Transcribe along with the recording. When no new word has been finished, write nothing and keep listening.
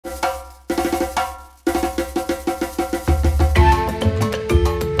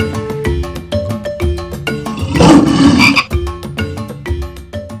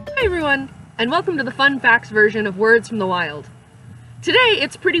and welcome to the fun facts version of Words from the Wild. Today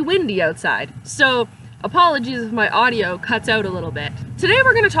it's pretty windy outside, so apologies if my audio cuts out a little bit. Today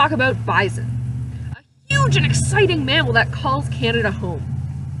we're going to talk about bison, a huge and exciting mammal that calls Canada home.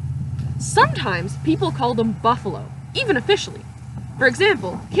 Sometimes people call them buffalo, even officially. For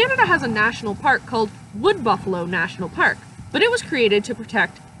example, Canada has a national park called Wood Buffalo National Park, but it was created to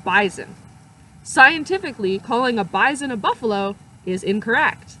protect bison. Scientifically, calling a bison a buffalo is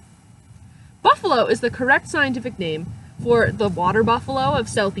incorrect. Buffalo is the correct scientific name for the water buffalo of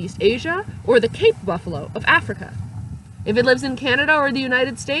Southeast Asia or the Cape buffalo of Africa. If it lives in Canada or the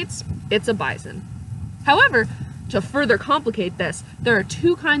United States, it's a bison. However, to further complicate this, there are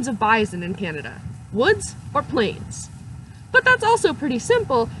two kinds of bison in Canada, woods or plains. But that's also pretty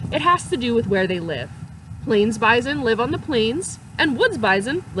simple. It has to do with where they live. Plains bison live on the plains, and woods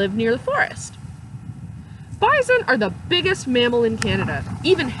bison live near the forest. Bison are the biggest mammal in Canada,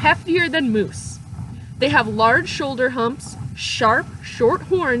 even heftier than moose. They have large shoulder humps, sharp, short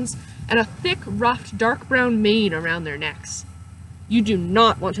horns, and a thick, ruffed, dark brown mane around their necks. You do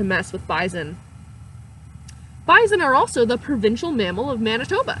not want to mess with bison. Bison are also the provincial mammal of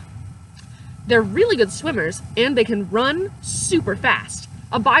Manitoba. They're really good swimmers, and they can run super fast.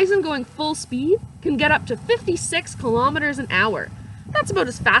 A bison going full speed can get up to 56 kilometers an hour. That's about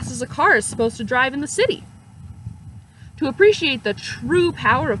as fast as a car is supposed to drive in the city. To appreciate the true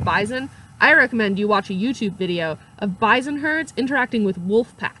power of bison, I recommend you watch a YouTube video of bison herds interacting with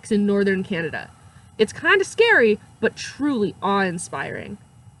wolf packs in northern Canada. It's kind of scary, but truly awe-inspiring.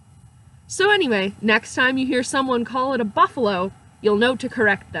 So anyway, next time you hear someone call it a buffalo, you'll know to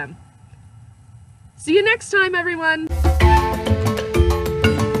correct them. See you next time, everyone!